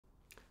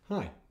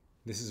Hi,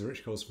 this is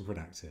Rich Coles from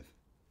Productive.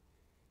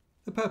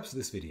 The purpose of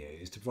this video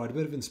is to provide a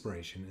bit of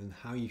inspiration in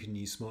how you can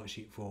use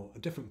Smartsheet for a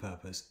different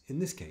purpose, in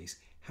this case,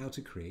 how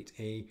to create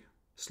a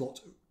slot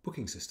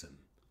booking system.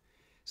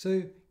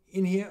 So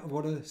in here I've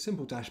got a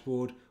simple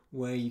dashboard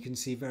where you can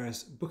see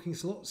various booking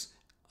slots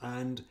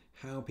and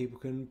how people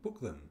can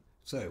book them.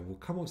 So we'll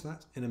come on to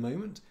that in a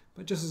moment,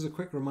 but just as a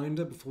quick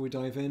reminder before we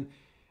dive in,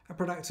 at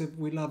Productive,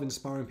 we love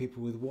inspiring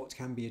people with what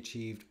can be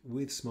achieved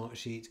with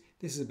Smartsheet.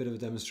 This is a bit of a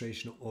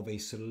demonstration of a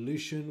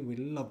solution. We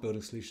love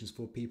building solutions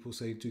for people,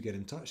 so do get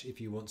in touch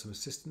if you want some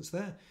assistance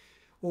there.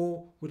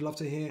 Or would love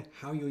to hear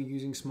how you're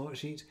using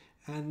Smartsheet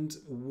and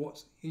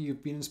what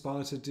you've been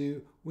inspired to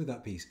do with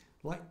that piece.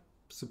 Like,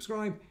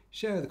 subscribe,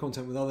 share the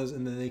content with others,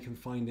 and then they can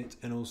find it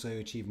and also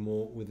achieve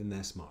more within their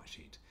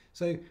Smartsheet.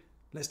 So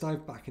let's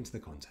dive back into the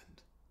content.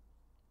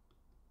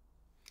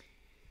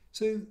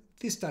 So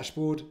this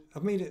dashboard,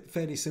 I've made it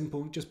fairly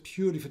simple, just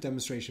purely for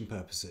demonstration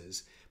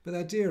purposes. But the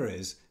idea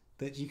is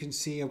that you can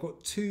see I've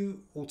got two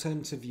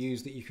alternative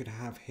views that you could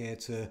have here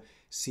to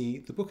see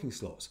the booking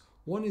slots.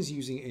 One is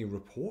using a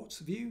report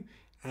view,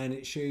 and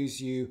it shows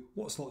you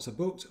what slots are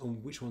booked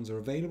and which ones are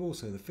available.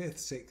 So the 5th,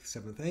 6th,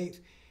 7th, 8th.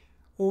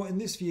 Or in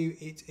this view,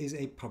 it is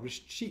a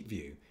published sheet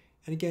view.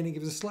 And again, it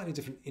gives a slightly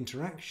different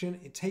interaction.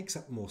 It takes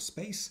up more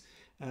space,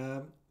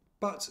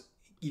 but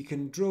you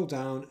can drill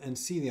down and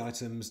see the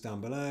items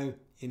down below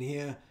in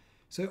here.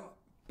 So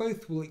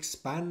both will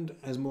expand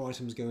as more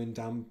items go in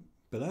down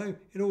below.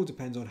 It all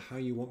depends on how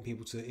you want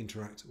people to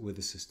interact with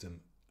the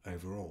system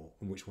overall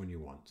and which one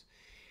you want.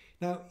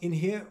 Now in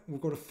here,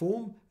 we've got a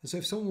form. And so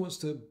if someone wants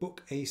to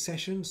book a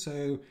session,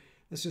 so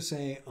let's just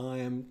say I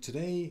am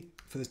today,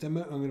 for this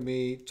demo, I'm going to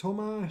be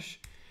Tomasz.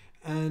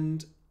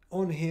 And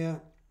on here,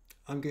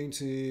 I'm going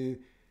to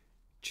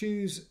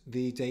choose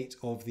the date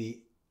of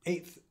the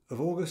 8th of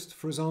August,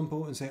 for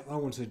example, and say I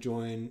want to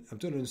join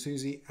Abdullah and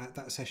Susie at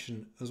that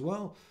session as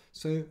well.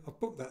 So I've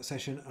booked that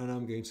session and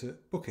I'm going to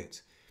book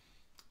it.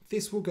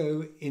 This will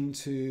go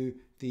into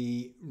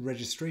the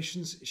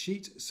registrations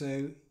sheet.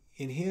 So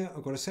in here,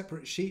 I've got a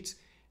separate sheet,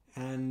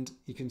 and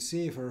you can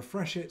see if I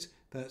refresh it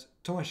that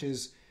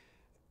Tomasz's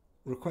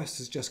request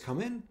has just come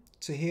in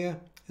to here.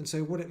 And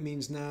so what it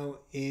means now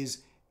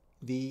is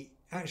the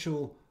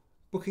actual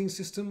booking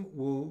system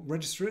will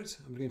register it.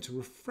 I'm going to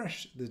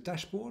refresh the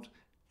dashboard,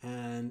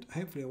 and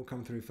hopefully it will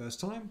come through first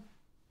time,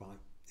 but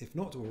if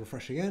not, we'll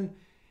refresh again.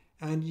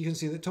 And you can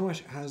see that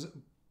Tomasz has,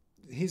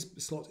 his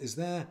slot is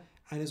there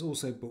and is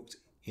also booked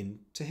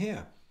into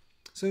here.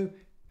 So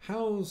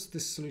how's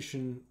this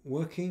solution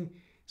working?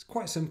 It's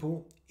quite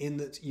simple in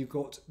that you've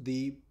got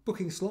the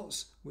booking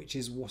slots, which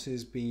is what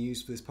is being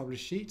used for this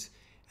published sheet.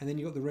 And then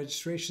you've got the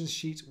registrations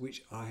sheet,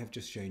 which I have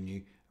just shown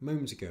you a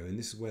moment ago. And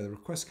this is where the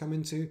requests come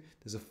into.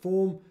 There's a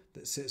form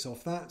that sits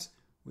off that,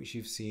 which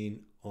you've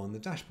seen on the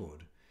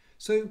dashboard.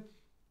 So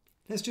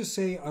let's just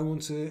say I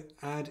want to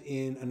add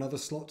in another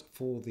slot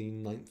for the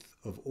 9th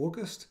of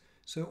August.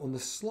 So on the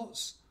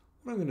slots,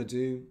 what I'm going to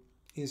do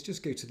is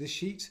just go to this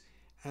sheet,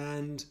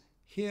 and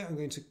here I'm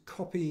going to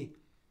copy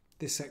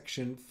this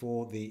section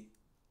for the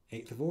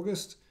 8th of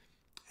August.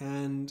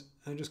 And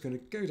I'm just going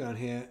to go down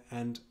here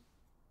and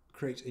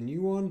create a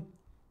new one,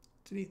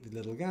 delete the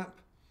little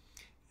gap.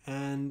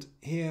 And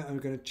here I'm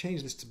going to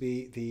change this to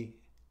be the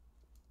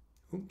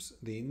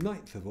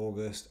 9th of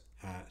August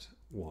at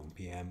 1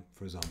 p.m.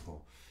 for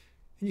example.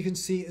 And you can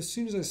see as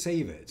soon as I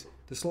save it,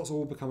 the slots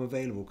all become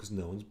available because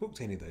no one's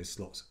booked any of those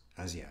slots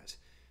as yet.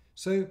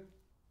 So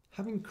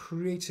having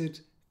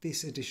created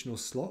this additional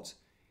slot,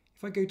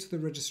 if I go to the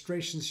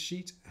registrations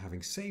sheet,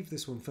 having saved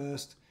this one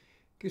first,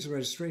 go to the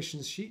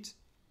registrations sheet,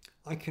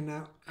 I can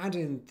now add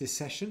in this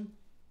session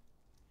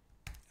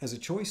as a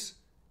choice.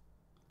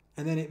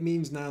 And then it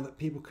means now that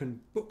people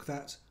can book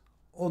that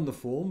on the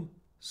form.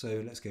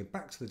 So let's go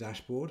back to the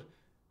dashboard.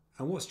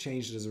 And what's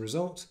changed as a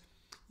result,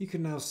 you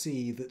can now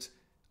see that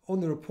on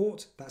the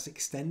report that's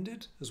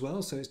extended as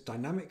well. So it's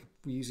dynamic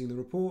using the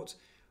report.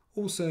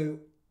 Also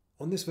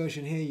on this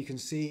version here, you can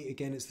see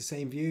again, it's the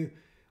same view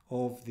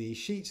of the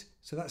sheet.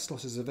 So that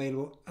slot is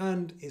available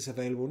and it's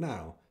available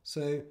now.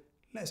 So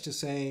let's just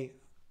say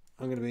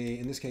I'm going to be,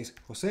 in this case,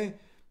 Jose,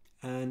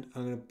 and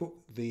I'm going to book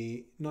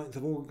the 9th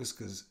of August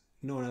because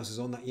no one else is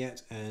on that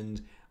yet.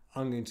 And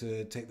I'm going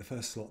to take the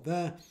first slot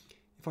there.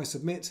 If I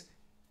submit,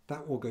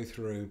 that will go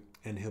through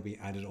and he'll be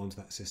added onto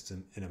that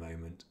system in a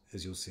moment,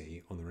 as you'll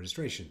see on the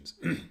registrations.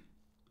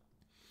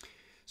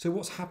 So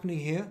what's happening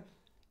here?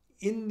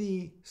 In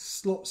the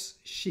slots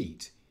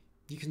sheet,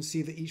 you can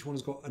see that each one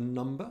has got a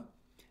number.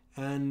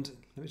 And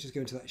let me just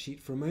go into that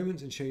sheet for a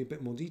moment and show you a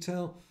bit more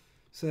detail.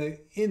 So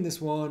in this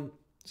one,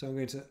 so I'm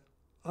going to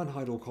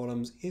unhide all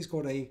columns. It's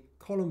got a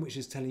column which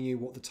is telling you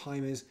what the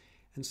time is.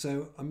 And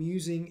so I'm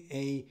using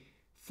a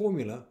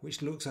formula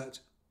which looks at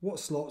what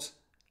slot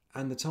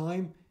and the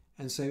time.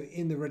 And so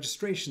in the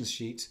registrations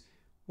sheet,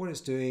 what it's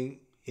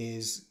doing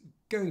is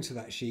going to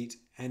that sheet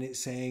and it's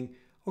saying,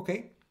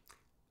 okay,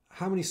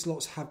 how many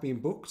slots have been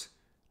booked?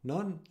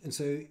 None. And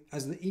so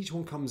as each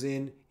one comes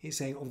in, it's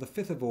saying of the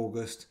 5th of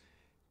August,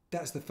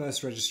 that's the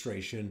first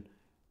registration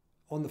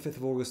on the 5th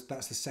of August,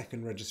 that's the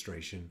second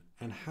registration.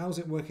 And how's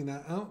it working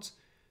that out?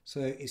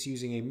 So it's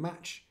using a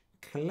match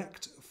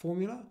collect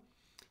formula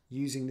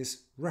using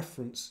this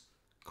reference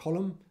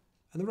column.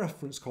 And the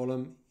reference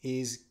column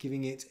is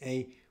giving it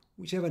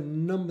whichever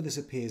number this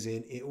appears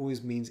in, it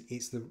always means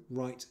it's the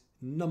right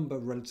number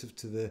relative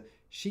to the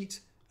sheet,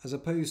 as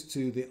opposed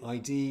to the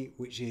ID,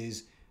 which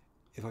is,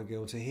 if I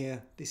go onto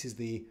here, this is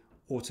the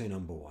auto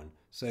number one.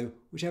 So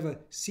whichever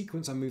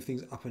sequence I move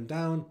things up and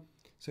down,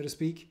 so to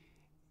speak,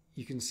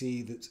 you can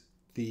see that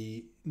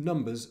the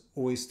numbers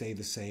always stay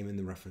the same in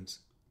the reference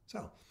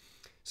cell.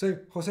 So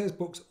Jose is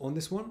booked on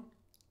this one.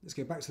 Let's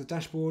go back to the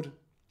dashboard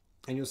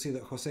and you'll see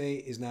that Jose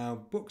is now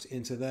booked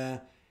into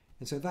there.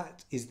 And so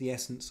that is the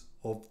essence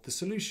of the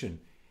solution.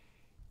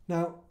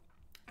 Now,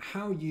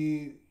 how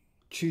you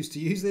choose to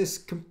use this,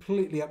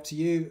 completely up to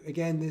you.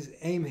 Again, this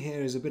aim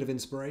here is a bit of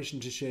inspiration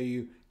to show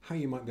you how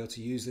you might be able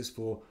to use this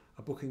for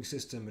a booking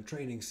system, a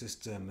training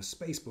system, a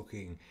space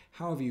booking,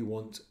 however you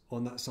want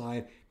on that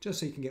side, just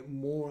so you can get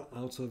more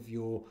out of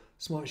your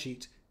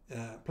Smartsheet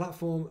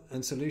platform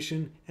and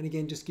solution. And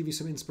again, just give you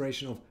some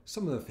inspiration of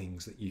some of the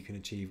things that you can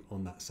achieve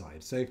on that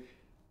side. So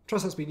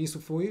trust that's been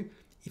useful for you.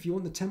 If you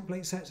want the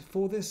template set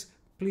for this,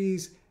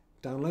 please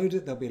download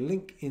it. There'll be a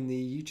link in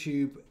the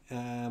YouTube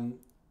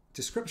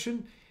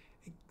description.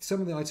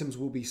 Some of the items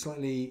will be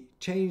slightly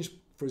changed.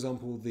 For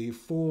example, the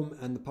form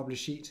and the publish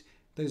sheet,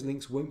 those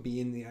links won't be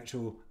in the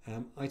actual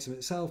item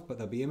itself, but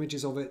there'll be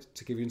images of it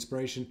to give you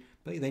inspiration.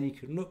 But then you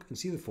can look and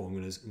see the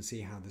formulas and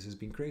see how this has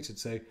been created.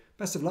 So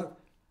best of luck.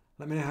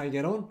 Let me know how you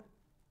get on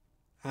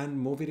and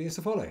more videos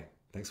to follow.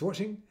 Thanks for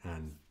watching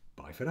and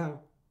bye for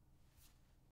now.